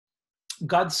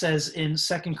God says in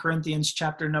 2 Corinthians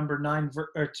chapter number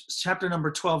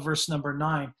 12, verse number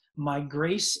 9, my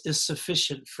grace is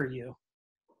sufficient for you,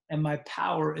 and my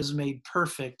power is made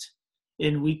perfect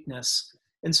in weakness.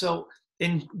 And so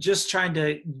in just trying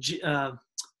to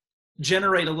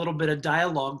generate a little bit of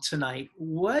dialogue tonight,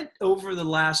 what over the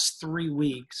last 3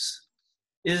 weeks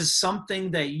is something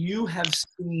that you have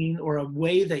seen, or a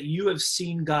way that you have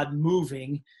seen God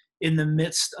moving in the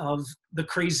midst of the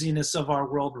craziness of our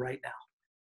world right now?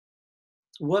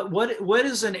 What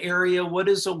is an area, what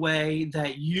is a way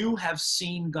that you have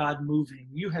seen God moving?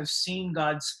 You have seen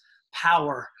God's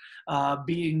power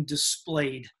being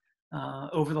displayed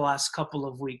over the last couple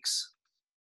of weeks?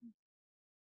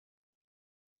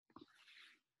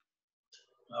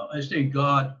 I think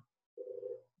God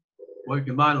work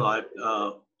in my life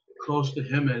close to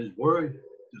Him and His Word,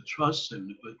 to trust Him,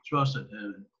 to trust in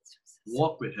Him,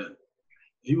 walk with Him.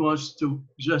 He wants to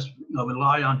just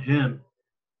rely on Him.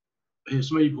 There's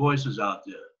so many voices out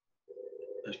there.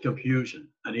 There's confusion.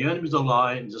 And the enemy's a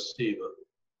lie and deceiver.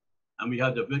 And we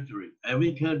have the victory. And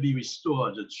we can be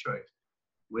restored as a church.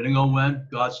 We don't know when.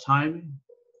 God's timing,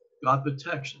 God's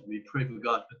protection. We pray for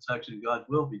God's protection. God's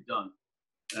will be done.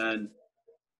 And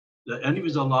the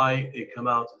enemy's a lie. It come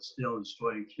out to steal and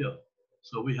destroy and kill.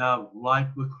 So we have life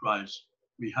with Christ.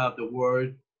 We have the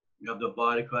Word. We have the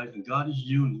body of Christ. And God is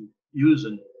using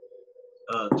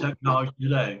technology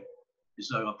today. It's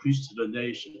like a preach to the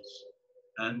nations.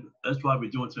 And that's why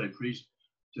we're doing today, preach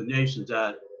to nations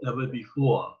that never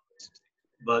before.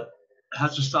 But it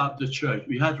has to stop the church.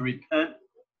 We have to repent,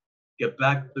 get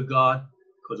back to God,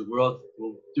 because the world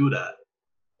will do that.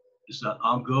 It's not,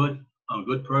 I'm good, I'm a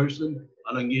good person,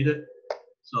 I don't need it.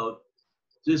 So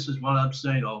this is what I'm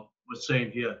saying, or we're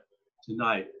saying here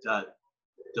tonight, that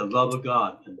the love of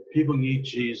God, and people need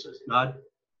Jesus, not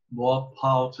more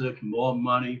politics, more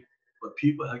money, but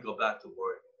people have to go back to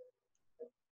work.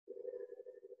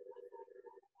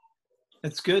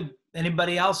 That's good.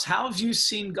 Anybody else? How have you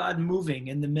seen God moving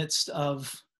in the midst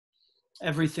of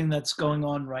everything that's going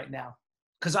on right now?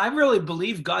 Because I really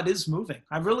believe God is moving.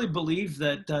 I really believe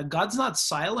that God's not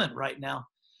silent right now.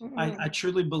 I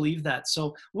truly believe that.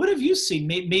 So what have you seen?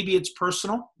 Maybe it's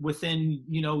personal within,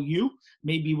 you,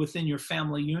 maybe within your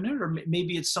family unit, or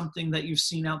maybe it's something that you've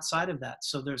seen outside of that.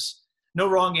 So there's no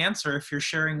wrong answer if you're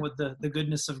sharing with the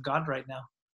goodness of God right now.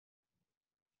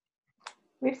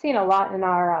 We've seen a lot in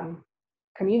our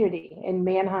community in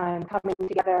Mannheim, coming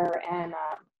together and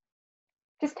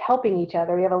just helping each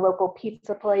other. We have a local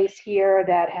pizza place here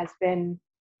that has been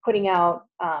putting out,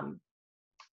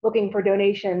 looking for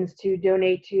donations to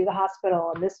donate to the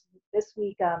hospital. And this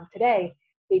week, today,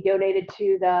 they donated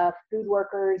to the food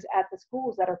workers at the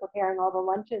schools that are preparing all the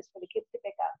lunches for the kids to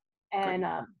pick up. And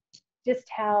just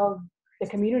how the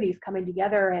community is coming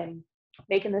together and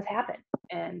making this happen,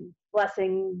 and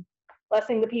blessing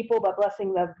the people, but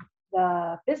blessing the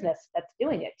business that's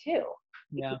doing it too,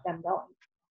 to keep them going.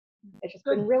 It's just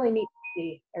been really neat to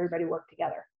see everybody work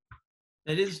together.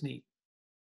 That is neat.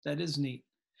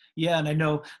 Yeah, and I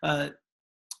know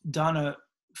Donna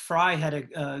Fry had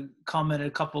commented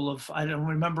a couple of, I don't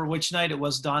remember which night it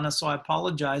was, Donna, so I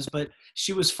apologize, but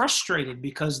she was frustrated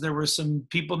because there were some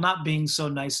people not being so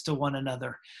nice to one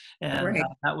another. And right.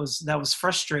 that was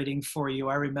frustrating for you,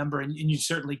 I remember, and you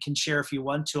certainly can share if you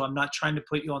want to. I'm not trying to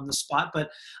put you on the spot, but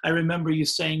I remember you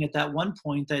saying at that one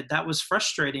point that was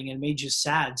frustrating and made you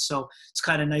sad. So it's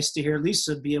kind of nice to hear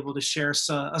Lisa be able to share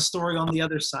a story on the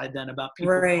other side then about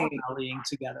people rallying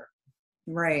together.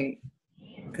 Right.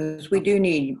 Because we do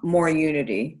need more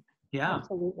unity. Yeah.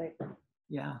 Absolutely.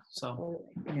 Yeah. So.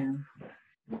 Yeah.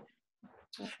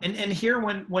 And here,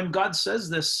 when God says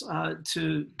this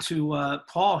to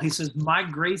Paul, he says, "My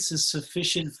grace is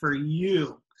sufficient for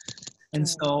you," and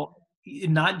so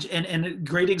and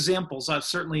great examples. I've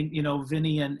certainly,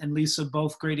 Vinny and Lisa,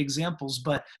 both great examples.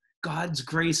 But God's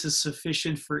grace is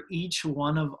sufficient for each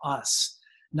one of us.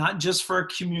 Not just for our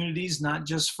communities, not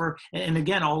just for, and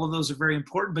again, all of those are very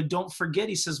important, but don't forget,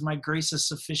 he says, my grace is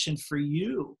sufficient for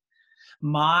you.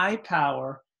 My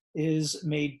power is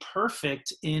made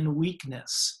perfect in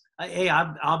weakness. Hey,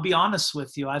 I'll be honest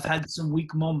with you. I've had some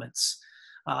weak moments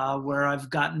where I've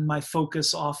gotten my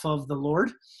focus off of the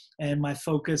Lord, and my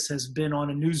focus has been on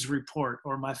a news report,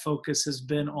 or my focus has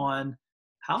been on,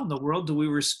 how in the world do we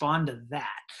respond to that?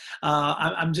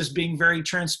 I'm just being very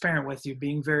transparent with you,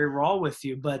 being very raw with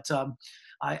you. But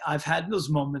I've had those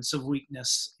moments of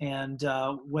weakness, and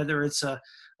whether it's a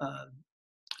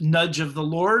nudge of the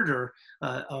Lord or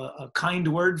a kind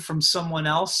word from someone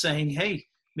else saying, hey,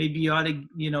 maybe you ought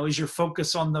to, is your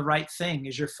focus on the right thing?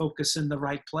 Is your focus in the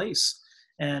right place?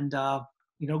 And,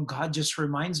 God just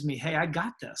reminds me, hey, I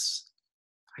got this.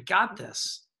 I got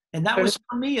this. And that was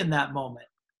for me in that moment.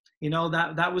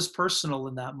 That was personal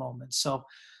in that moment. So,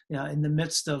 in the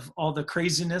midst of all the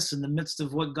craziness, in the midst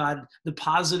of the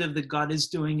positive that God is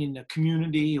doing in the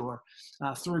community, or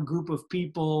through a group of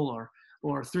people,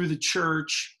 or through the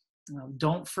church,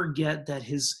 don't forget that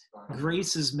his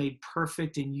grace is made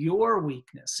perfect in your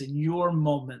weakness, in your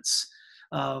moments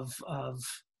of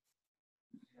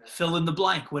fill in the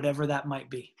blank, whatever that might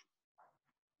be.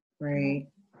 Right.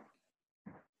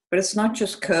 But it's not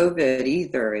just COVID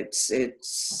either.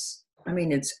 It's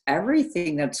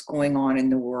everything that's going on in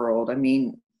the world. I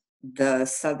mean, the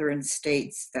southern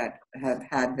states that have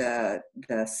had the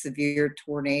severe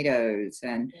tornadoes,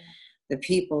 and the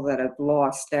people that have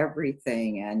lost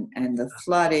everything, and the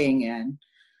flooding, and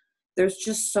there's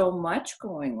just so much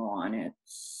going on.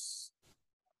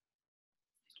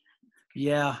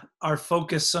 Yeah, our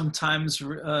focus sometimes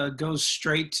goes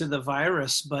straight to the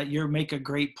virus, but you make a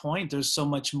great point. There's so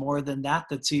much more than that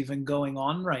that's even going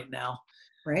on right now.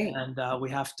 Right. And we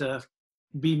have to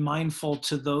be mindful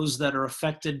to those that are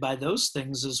affected by those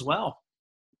things as well.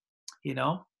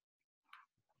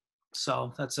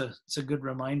 So it's a good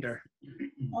reminder.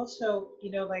 Also,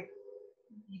 like,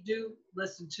 you do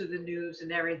listen to the news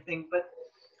and everything, but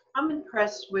I'm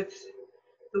impressed with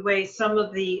the way some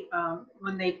of the,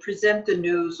 when they present the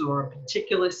news or a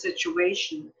particular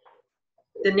situation,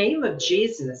 the name of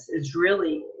Jesus is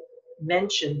really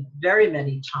mentioned very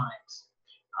many times.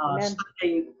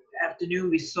 Sunday afternoon,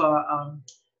 we saw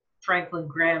Franklin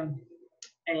Graham,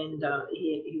 and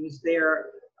he was there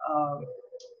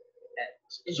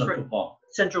in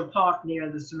Central Park near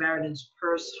the Samaritan's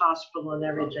Purse Hospital and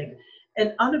everything.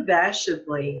 And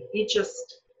unabashedly, he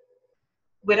just,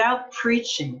 without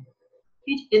preaching,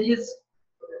 in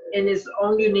his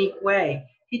own unique way,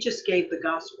 he just gave the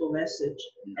gospel message,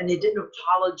 and he didn't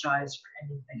apologize for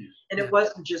anything. And it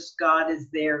wasn't just God is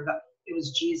there, it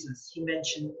was Jesus. He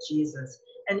mentioned Jesus.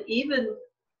 And even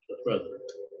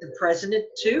the president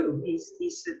too, he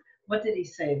said, what did he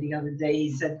say the other day?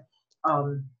 He said,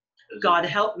 God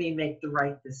help me make the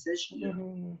right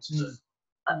decision.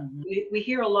 We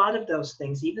hear a lot of those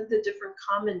things, even the different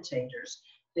commentators,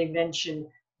 they mention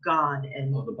God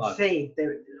and faith.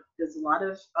 There's a lot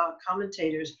of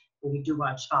commentators, when we do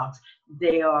watch talks,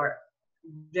 they are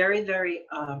very, very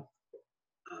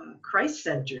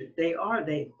Christ-centered.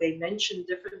 They mention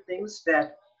different things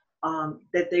that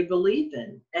they believe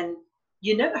in. And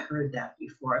you never heard that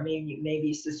before. I mean, you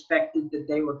maybe suspected that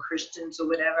they were Christians or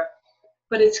whatever,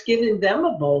 but it's given them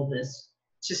a boldness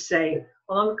to say,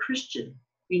 well, I'm a Christian,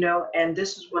 and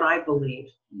this is what I believe.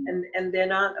 And they're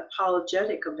not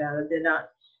apologetic about it.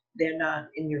 They're not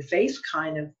in your face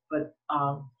kind of, but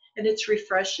and it's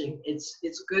refreshing.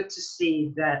 It's good to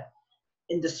see that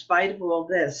despite of all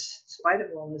this,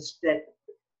 that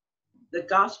the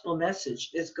gospel message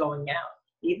is going out,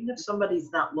 even if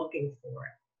somebody's not looking for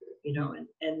it,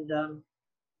 and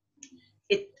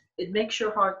it makes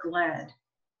your heart glad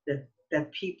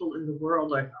that people in the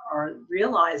world are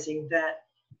realizing that,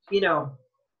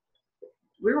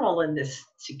 we're all in this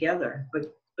together,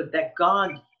 but that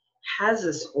God has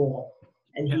us all,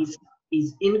 and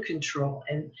he's in control.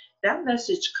 And that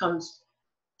message comes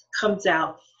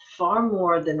out far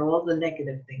more than all the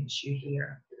negative things you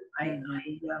hear. I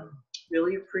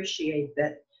really appreciate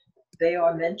that they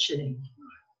are mentioning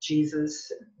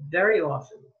Jesus very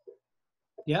often.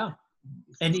 Yeah.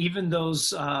 And even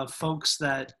those folks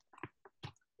that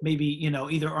maybe,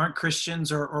 either aren't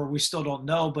Christians or we still don't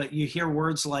know, but you hear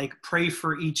words like pray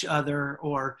for each other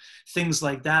or things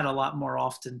like that a lot more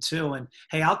often too. And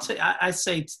hey, I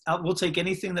say we'll take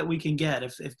anything that we can get.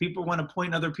 If people want to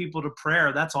point other people to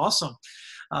prayer, that's awesome.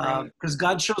 Because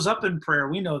God shows up in prayer.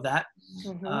 We know that.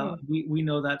 We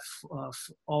know that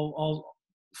all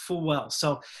full well.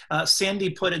 So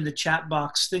Sandy put in the chat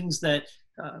box things that,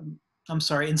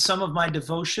 in some of my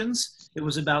devotions, it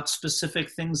was about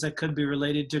specific things that could be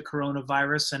related to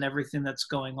coronavirus and everything that's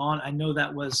going on. I know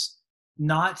that was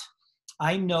not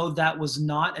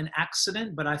an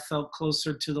accident, but I felt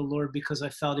closer to the Lord because I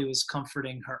felt he was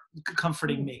comforting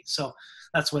me. So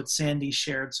that's what Sandy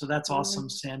shared. So that's awesome,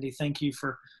 Sandy. Thank you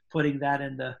for putting that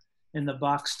in the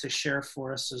box to share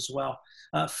for us as well.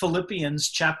 Philippians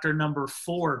chapter number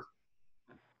 4.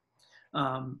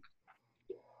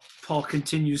 Paul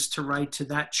continues to write to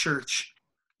that church.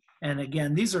 And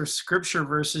again, these are scripture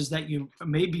verses that you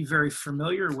may be very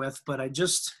familiar with, but I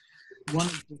just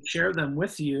wanted to share them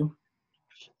with you.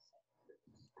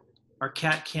 Our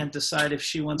cat can't decide if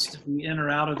she wants to be in or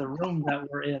out of the room that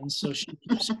we're in, so she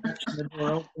keeps scratching the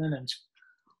door open, and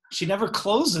she never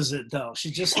closes it, though.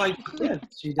 She's just like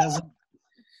kids. She doesn't.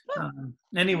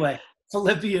 Anyway,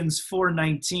 Philippians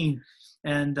 4:19,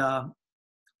 and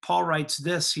Paul writes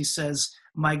this. He says,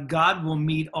 "My God will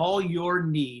meet all your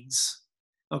needs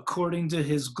according to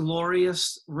his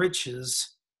glorious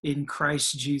riches in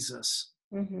Christ Jesus."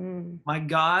 Mm-hmm. My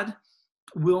God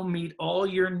will meet all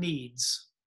your needs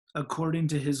according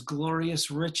to his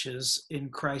glorious riches in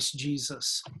Christ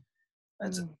Jesus.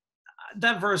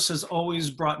 That verse has always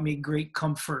brought me great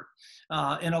comfort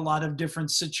in a lot of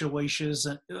different situations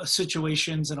and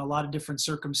a lot of different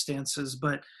circumstances.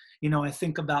 But, I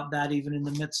think about that even in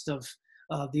the midst of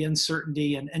the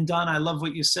uncertainty. And Don, I love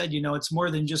what you said. It's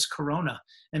more than just Corona,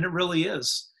 and it really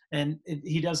is. And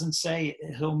he doesn't say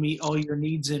he'll meet all your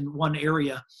needs in one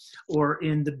area or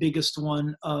in the biggest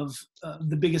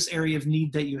the biggest area of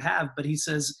need that you have, but he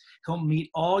says he'll meet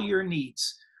all your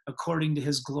needs according to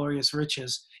his glorious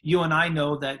riches. You and I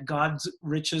know that God's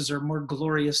riches are more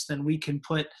glorious than we can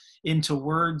put into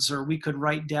words, or we could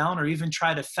write down, or even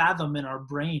try to fathom in our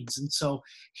brains. And so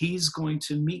he's going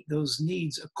to meet those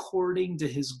needs according to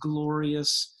his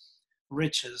glorious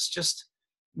riches. Just,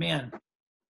 man,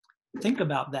 think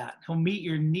about that. He'll meet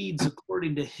your needs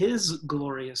according to his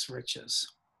glorious riches.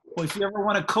 Well, if you ever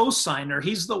want a cosigner,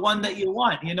 he's the one that you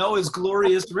want, his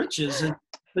glorious riches.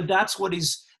 But that's what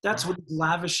he's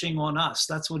lavishing on us.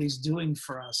 That's what he's doing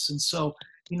for us. And so,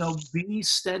 be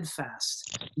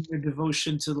steadfast in your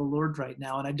devotion to the Lord right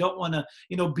now. And I don't want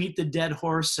to, beat the dead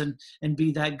horse and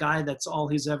be that guy that's all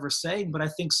he's ever saying. But I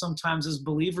think sometimes as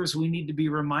believers, we need to be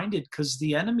reminded, because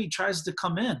the enemy tries to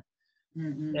come in.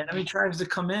 Mm-hmm. The enemy tries to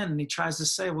come in and he tries to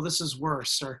say, well, this is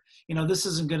worse, or, this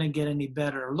isn't going to get any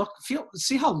better. Look,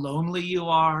 see how lonely you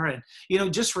are. And,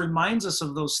 just reminds us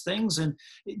of those things. And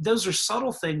those are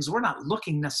subtle things. We're not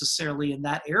looking necessarily in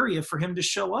that area for him to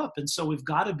show up. And so we've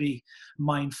got to be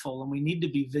mindful, and we need to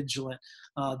be vigilant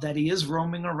that he is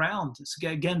roaming around,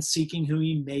 again, seeking who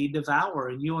he may devour.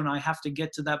 And you and I have to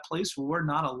get to that place where we're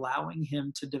not allowing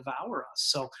him to devour us.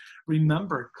 So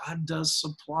remember, God does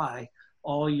supply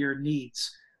all your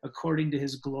needs according to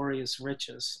his glorious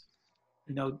riches.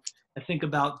 I think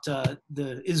about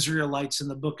the Israelites in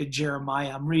the book of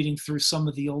Jeremiah. I'm reading through some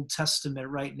of the Old Testament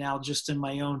right now, just in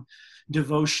my own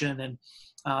devotion. And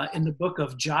in the book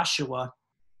of Joshua,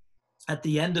 at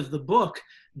the end of the book,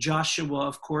 Joshua,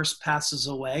 of course, passes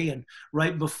away. And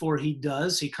right before he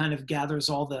does, he kind of gathers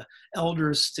all the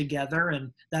elders together.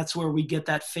 And that's where we get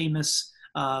that famous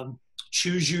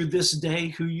choose you this day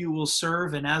who you will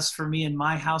serve. And as for me and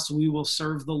my house, we will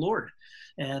serve the Lord.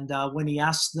 And when he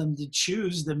asks them to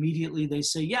choose, immediately they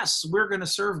say, yes, we're going to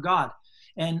serve God.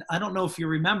 And I don't know if you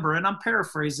remember, and I'm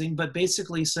paraphrasing, but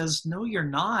basically he says, no, you're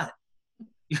not.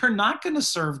 You're not going to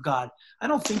serve God. I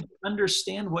don't think you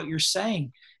understand what you're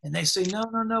saying. And they say,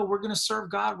 no, we're going to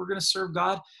serve God. We're going to serve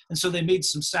God. And so they made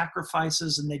some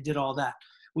sacrifices and they did all that.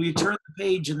 Well, you turn the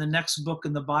page, and the next book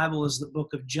in the Bible is the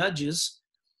book of Judges.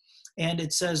 And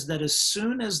it says that as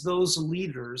soon as those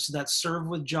leaders that served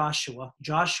with Joshua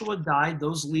died,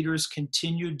 those leaders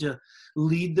continued to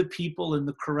lead the people in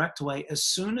the correct way. As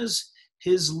soon as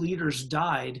his leaders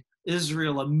died,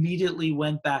 Israel immediately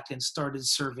went back and started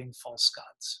serving false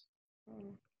gods.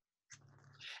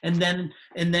 And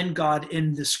then God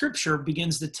in the scripture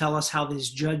begins to tell us how these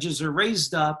judges are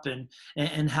raised up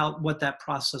and how what that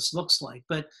process looks like.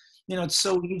 But it's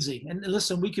so easy. And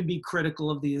listen, we can be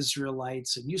critical of the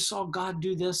Israelites, and you saw God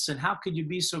do this, and how could you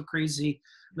be so crazy?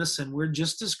 Listen, we're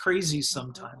just as crazy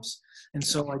sometimes. And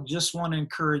so I just want to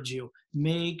encourage you,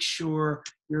 make sure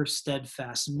you're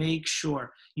steadfast. Make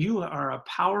sure you are a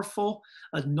powerful,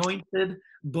 anointed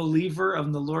believer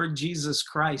of the Lord Jesus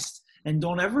Christ. And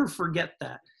don't ever forget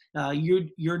that.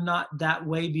 You're not that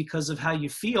way because of how you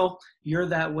feel. You're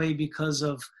that way because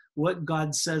of what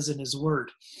God says in his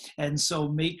word. And so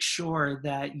make sure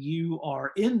that you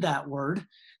are in that word.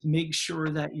 Make sure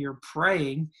that you're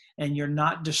praying and you're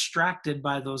not distracted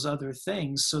by those other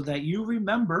things, so that you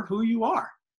remember who you are.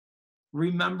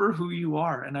 Remember who you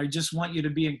are. And I just want you to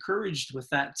be encouraged with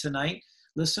that tonight.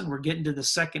 Listen, we're getting to the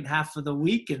second half of the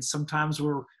week, and sometimes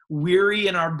we're weary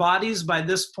in our bodies by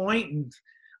this point. And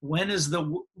when is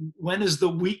the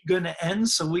week going to end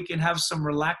so we can have some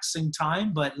relaxing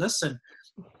time? But listen,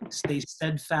 stay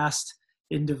steadfast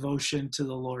in devotion to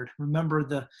the Lord.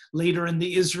 Remember, later in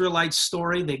the Israelite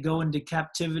story, they go into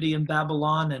captivity in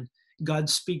Babylon, and God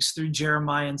speaks through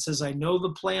Jeremiah and says, I know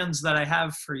the plans that I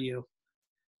have for you.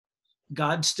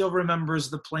 God still remembers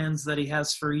the plans that he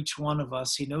has for each one of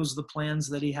us. He knows the plans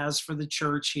that he has for the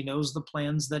church. He knows the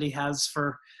plans that he has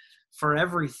for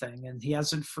everything, and he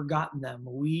hasn't forgotten them.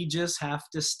 We just have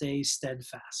to stay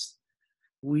steadfast.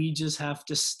 We just have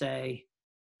to stay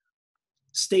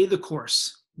the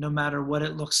course. no matter what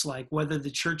it looks like, whether the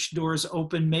church doors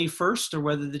open May 1st or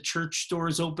whether the church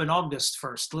doors open August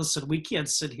 1st. Listen, we can't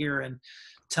sit here and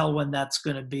tell when that's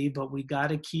going to be, but we got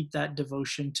to keep that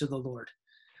devotion to the Lord.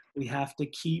 We have to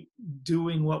keep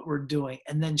doing what we're doing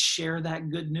and then share that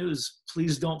good news.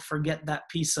 Please don't forget that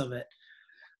piece of it.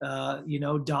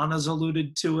 Donna's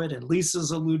alluded to it and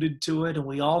Lisa's alluded to it, and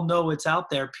we all know it's out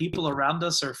there. People around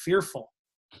us are fearful.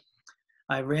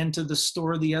 I ran to the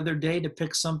store the other day to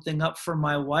pick something up for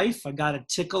my wife. I got a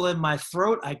tickle in my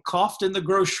throat. I coughed in the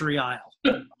grocery aisle.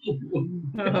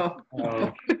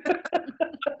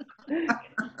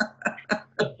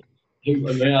 He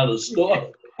went out of the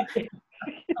store.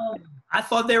 I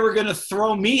thought they were going to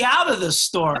throw me out of the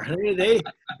store.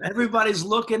 Everybody's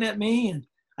looking at me, and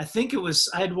I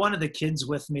had one of the kids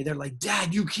with me. They're like,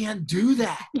 "Dad, you can't do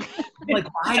that." I'm like,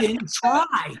 I didn't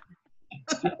try.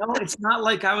 It's not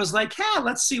like I was like, "Hey,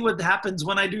 let's see what happens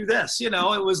when I do this." It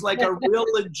was like a real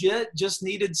legit, just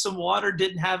needed some water,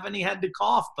 didn't have any, had to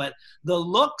cough. But the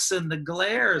looks and the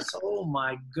glares, oh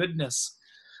my goodness.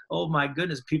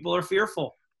 People are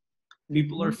fearful.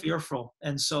 People are fearful.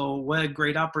 And so what a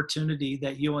great opportunity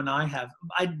that you and I have.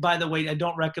 By the way, I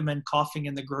don't recommend coughing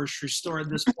in the grocery store at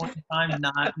this point in time.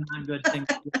 Not a good thing.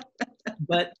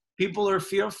 But people are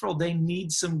fearful. They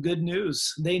need some good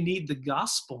news. They need the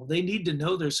gospel. They need to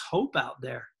know there's hope out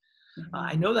there.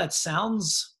 I know that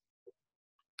sounds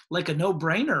like a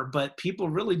no-brainer, but people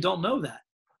really don't know that.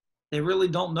 They really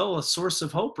don't know a source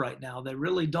of hope right now. They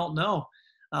really don't know.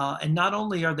 And not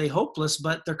only are they hopeless,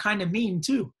 but they're kind of mean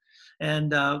too.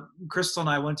 And Crystal and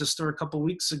I went to the store a couple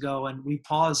weeks ago, and we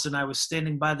paused, and I was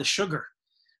standing by the sugar.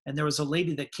 And there was a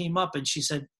lady that came up, and she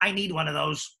said, "I need one of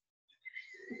those."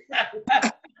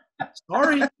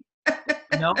 Sorry,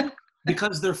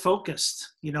 because they're focused.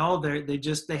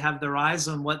 They have their eyes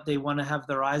on what they want to have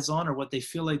their eyes on, or what they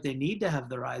feel like they need to have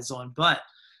their eyes on. But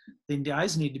the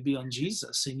eyes need to be on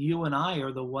Jesus, and you and I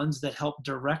are the ones that help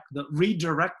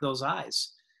redirect those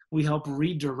eyes. We help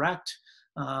redirect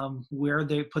where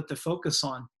they put the focus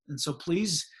on. And so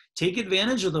please take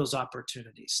advantage of those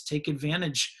opportunities. Take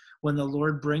advantage when the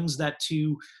Lord brings that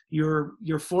to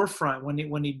your forefront,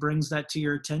 when he brings that to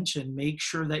your attention. Make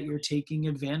sure that you're taking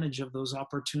advantage of those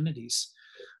opportunities.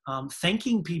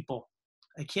 Thanking people.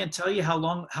 I can't tell you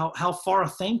how far a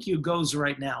thank you goes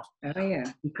right now. Oh yeah.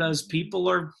 Because people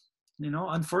are,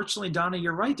 unfortunately, Donna,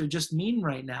 you're right. They're just mean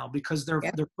right now because their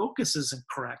focus isn't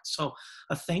correct. So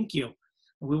a thank you.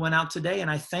 We went out today and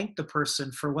I thanked the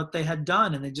person for what they had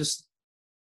done, and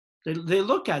they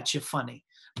look at you funny,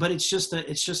 but it's just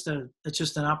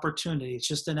an opportunity. It's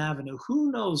just an avenue.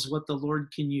 Who knows what the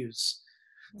Lord can use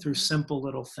through simple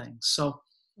little things. So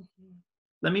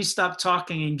let me stop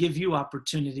talking and give you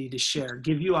opportunity to share,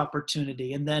 give you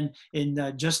opportunity. And then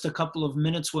in just a couple of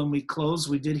minutes when we close,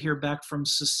 we did hear back from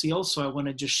Cecile. So I want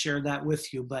to just share that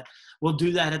with you, but we'll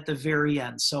do that at the very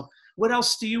end. So what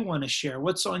else do you want to share?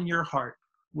 What's on your heart?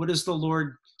 What is the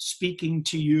Lord speaking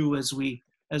to you as we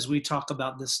talk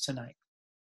about this tonight?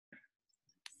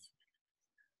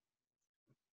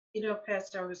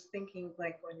 Pastor, I was thinking,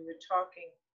 like, when you were talking,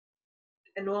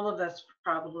 and all of us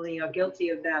probably are guilty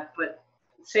of that, but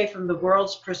say from the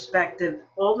world's perspective,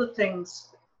 all the things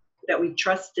that we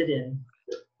trusted in,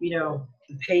 the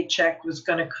paycheck was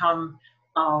going to come,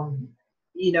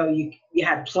 you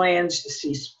had plans to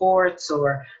see sports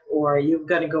or you're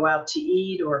going to go out to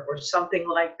eat or something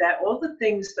like that. All the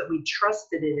things that we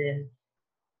trusted it in,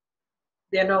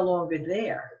 they're no longer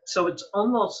there. So it's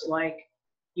almost like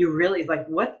you really, like,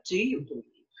 what do you believe?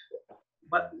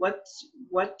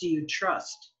 What do you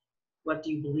trust? What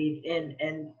do you believe in?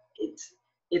 And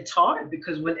it's hard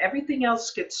because when everything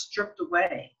else gets stripped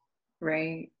away,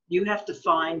 right, you have to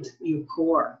find your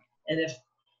core.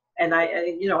 And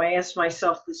I ask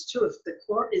myself this too: if the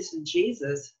core isn't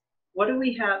Jesus, what do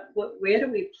we have? Where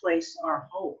do we place our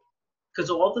hope? Because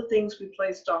all the things we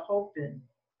placed our hope in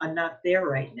are not there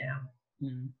right now.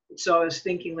 Mm-hmm. So I was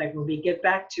thinking, like, when we get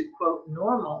back to quote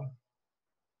normal,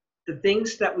 the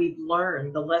things that we've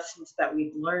learned, the lessons that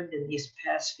we've learned in these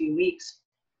past few weeks,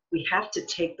 we have to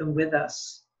take them with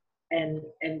us and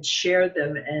share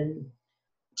them and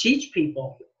teach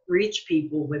people, reach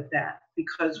people with that,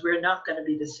 because we're not going to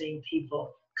be the same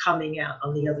people coming out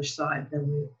on the other side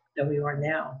than we are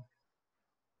now.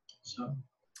 So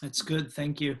that's good.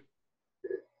 Thank you.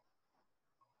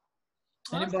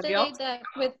 Anybody else? I'll say that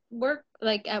with work,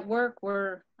 like at work,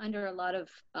 we're under a lot of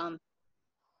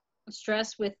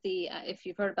stress with the, if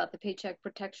you've heard about the Paycheck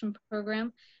Protection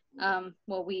Program.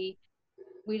 Well, we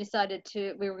decided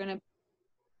we were going to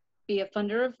be a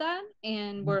funder of that,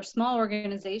 and we're a small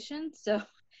organization, so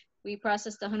we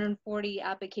processed 140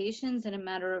 applications in a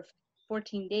matter of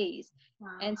 14 days. Wow.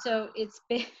 And so it's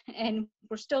been, and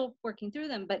we're still working through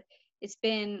them, but it's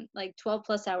been like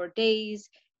 12+ hour days.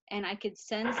 And I could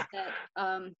sense that,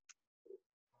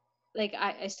 like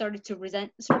I started to resent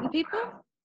certain people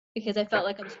because I felt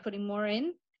like I was putting more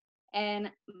in. And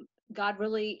God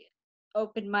really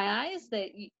opened my eyes that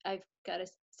I've got a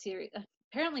serious,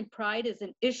 apparently pride is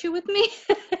an issue with me,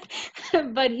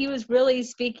 but he was really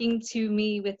speaking to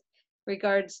me with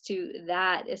regards to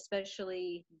that,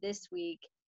 especially this week,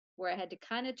 where I had to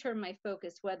kind of turn my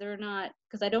focus, whether or not,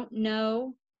 because I don't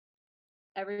know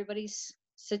everybody's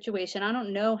situation. I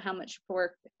don't know how much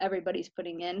work everybody's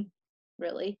putting in,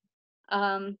 really.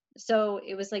 So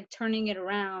it was like turning it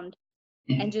around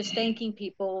and just thanking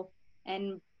people,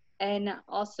 and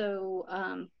also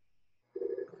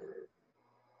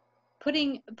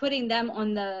putting them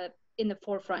on in the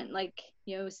forefront, like,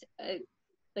 you know,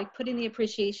 like putting the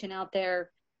appreciation out there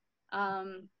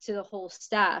to the whole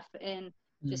staff, and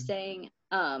just saying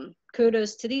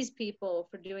kudos to these people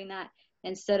for doing that,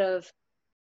 instead of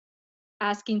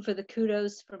asking for the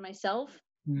kudos for myself.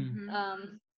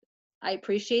 I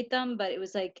appreciate them, but it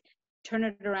was like, turn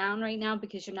it around right now,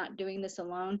 because you're not doing this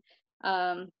alone.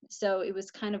 So it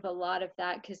was kind of a lot of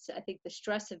that, because I think the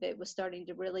stress of it was starting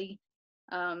to really,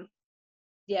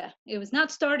 it was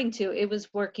not starting to, it was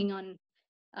working on,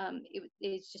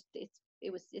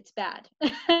 it's bad.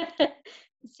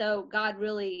 So God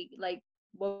really like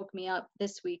woke me up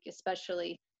this week,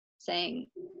 especially saying,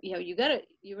 you know, you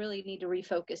really need to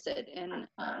refocus it, and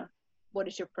what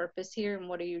is your purpose here, and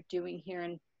what are you doing here,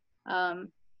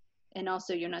 and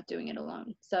also you're not doing it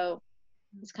alone. So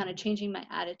it's kind of changing my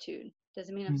attitude.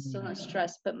 Doesn't mean I'm still not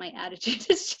stressed, but my attitude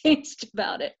has changed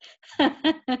about it.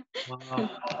 Wow.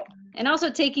 And also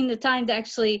taking the time to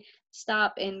actually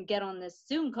stop and get on this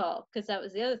Zoom call, because that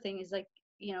was the other thing, is like,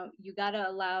 you know, you got to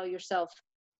allow yourself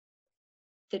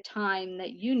the time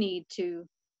that you need to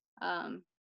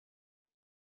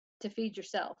feed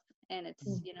yourself. And it's,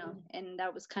 you know, and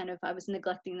that was kind of, I was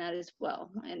neglecting that as well.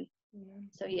 And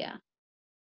so, yeah,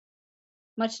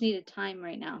 much needed time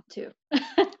right now too.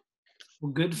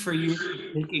 Well, good for you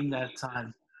for taking that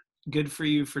time. Good for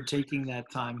you for taking that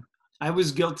time. I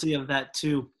was guilty of that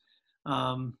too.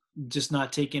 Just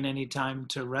not taking any time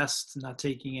to rest, not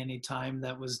taking any time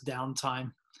that was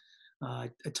downtime.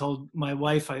 I told my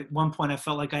wife, at one point I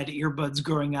felt like I had earbuds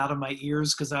growing out of my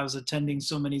ears because I was attending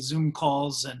so many Zoom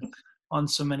calls and on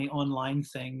so many online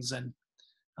things. And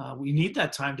we need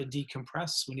that time to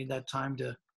decompress. We need that time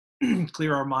to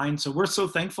clear our mind. So we're so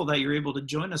thankful that you're able to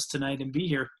join us tonight and be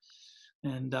here.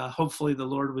 And hopefully the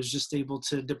Lord was just able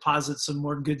to deposit some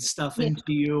more good stuff into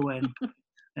you,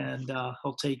 and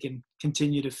he'll take and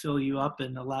continue to fill you up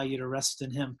and allow you to rest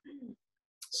in him.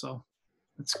 So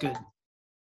that's good.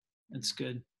 That's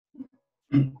good.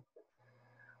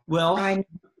 Well,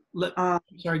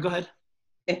 sorry, go ahead.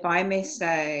 If I may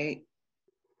say,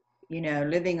 you know,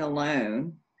 living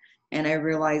alone, and I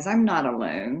realize I'm not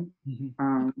alone.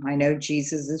 I know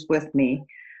Jesus is with me,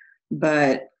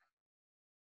 but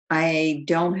I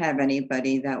don't have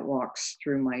anybody that walks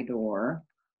through my door.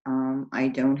 I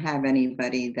don't have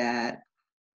anybody that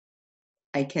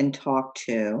I can talk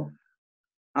to.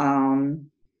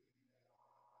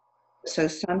 So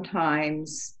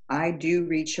sometimes I do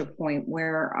reach a point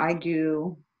where I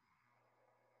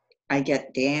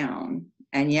get down.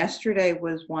 And yesterday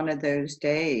was one of those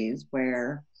days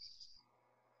where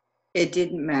it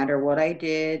didn't matter what I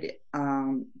did.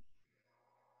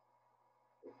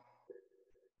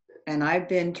 And I've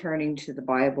been turning to the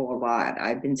Bible a lot.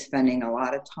 I've been spending a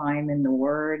lot of time in the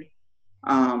Word.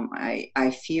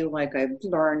 I feel like I've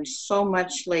learned so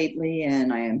much lately,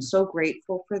 and I am so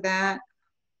grateful for that.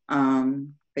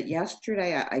 But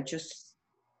yesterday,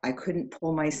 I couldn't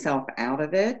pull myself out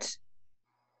of it.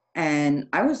 And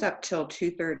I was up till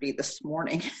 2:30 this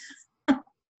morning.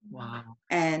 Wow.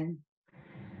 And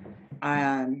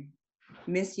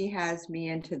Missy has me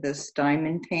into this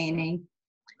diamond painting.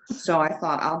 So I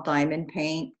thought I'll diamond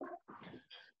paint.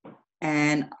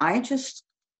 And I just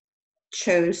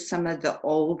chose some of the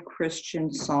old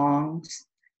Christian songs.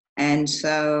 And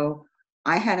so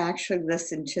I had actually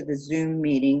listened to the Zoom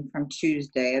meeting from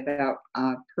Tuesday about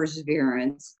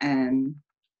perseverance, and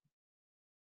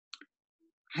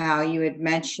how you had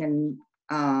mentioned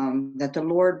that the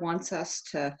Lord wants us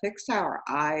to fix our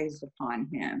eyes upon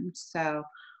him. So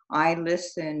I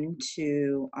listened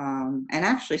to, and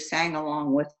actually sang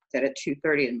along with it at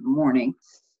 2:30 in the morning,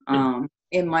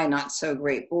 in my not so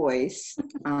great voice,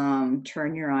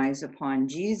 Turn Your Eyes Upon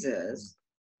Jesus.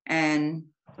 And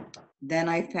then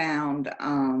I found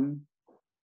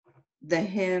the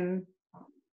hymn,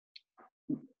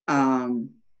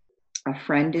 A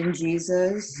Friend in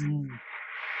Jesus. Mm.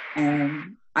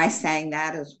 And I sang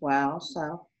that as well.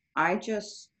 So I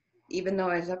just, even though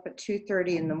I was up at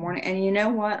 2:30 in the morning, and you know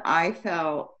what? I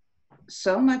felt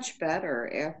so much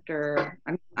better after.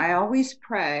 I always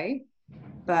pray,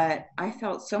 but I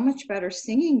felt so much better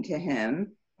singing to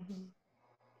him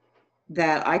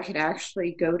that I could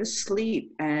actually go to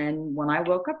sleep. And when I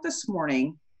woke up this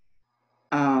morning,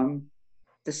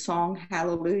 the song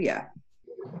Hallelujah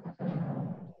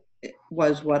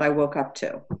was what I woke up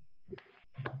to.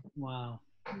 Wow.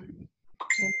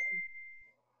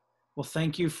 Well,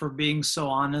 thank you for being so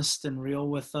honest and real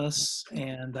with us.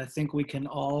 And I think we can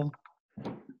all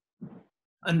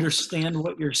understand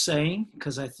what you're saying,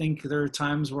 because I think there are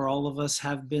times where all of us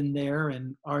have been there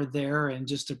and are there and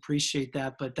just appreciate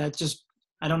that. But that just,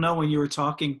 I don't know, when you were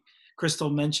talking,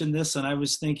 Crystal mentioned this and I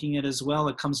was thinking it as well.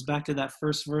 It comes back to that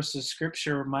first verse of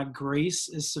scripture, my grace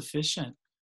is sufficient.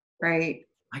 Right.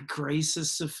 My grace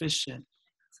is sufficient.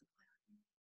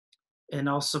 And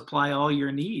I'll supply all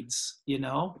your needs, you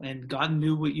know, and God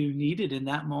knew what you needed in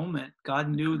that moment. God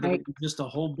knew that it was just a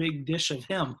whole big dish of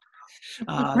him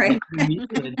Right. that you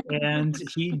needed. And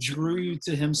he drew you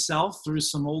to himself through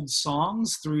some old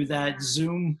songs, through that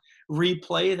Zoom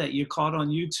replay that you caught on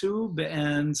YouTube.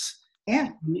 And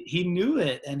Yeah. he knew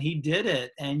it and he did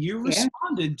it and you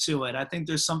responded to it. I think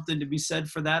there's something to be said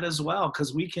for that as well,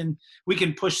 because we can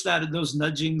push those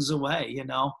nudgings away, you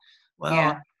know. Well,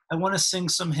 Yeah. I want to sing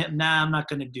some hymn. Nah, I'm not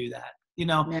going to do that, you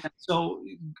know. Yeah. So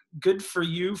good for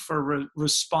you for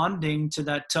responding to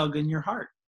that tug in your heart.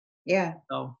 Yeah.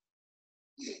 So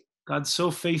God's so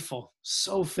faithful,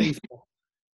 so faithful.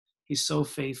 He's so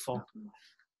faithful.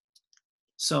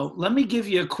 So let me give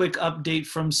you a quick update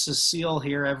from Cecile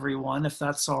here, everyone, if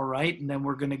that's all right. And then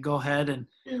we're going to go ahead and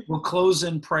we'll close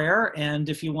in prayer. And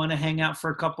if you want to hang out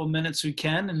for a couple minutes, we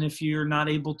can. And if you're not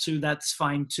able to, that's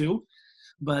fine too.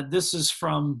 But this is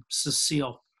from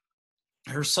Cecile.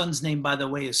 Her son's name, by the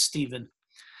way, is Stephen.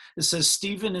 It says,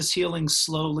 Stephen is healing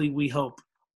slowly, we hope.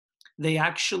 They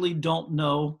actually won't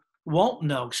know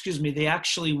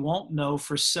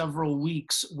for several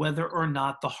weeks whether or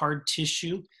not the hard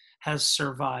tissue has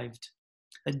survived.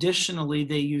 Additionally,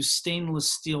 they use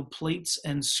stainless steel plates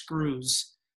and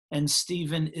screws, and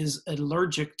Stephen is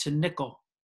allergic to nickel.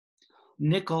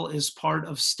 Nickel is part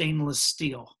of stainless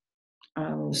steel.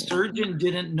 Oh. The surgeon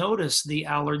didn't notice the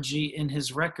allergy in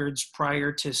his records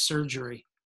prior to surgery.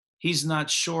 He's not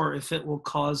sure if it will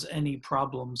cause any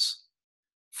problems.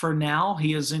 For now,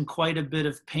 he is in quite a bit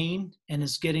of pain and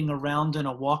is getting around in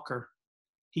a walker.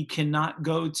 He cannot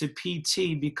go to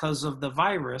PT because of the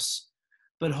virus,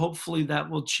 but hopefully that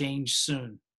will change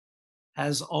soon.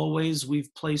 As always,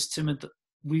 we've placed him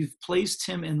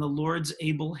in the Lord's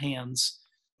able hands,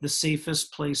 the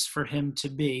safest place for him to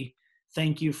be.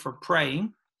 Thank you for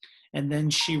praying. And then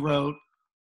she wrote,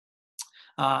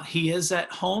 he is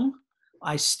at home.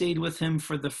 I stayed with him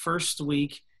for the first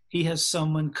week. He has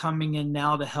someone coming in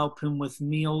now to help him with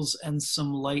meals and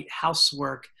some light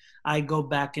housework. I go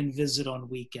back and visit on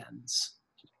weekends.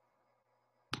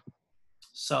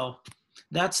 So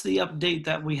that's the update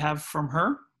that we have from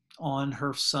her on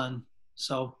her son.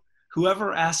 So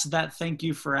whoever asked that, thank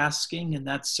you for asking. And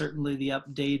that's certainly the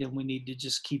update. And we need to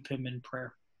just keep him in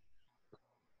prayer.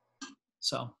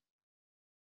 So.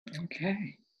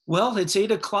 Okay. Well, it's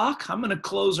 8:00. I'm going to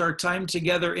close our time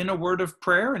together in a word of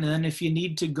prayer. And then if you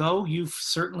need to go, you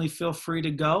certainly feel free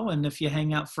to go. And if you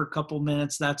hang out for a couple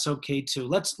minutes, that's okay too.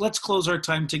 Let's close our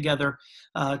time together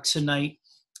tonight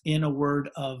in a word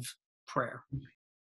of prayer.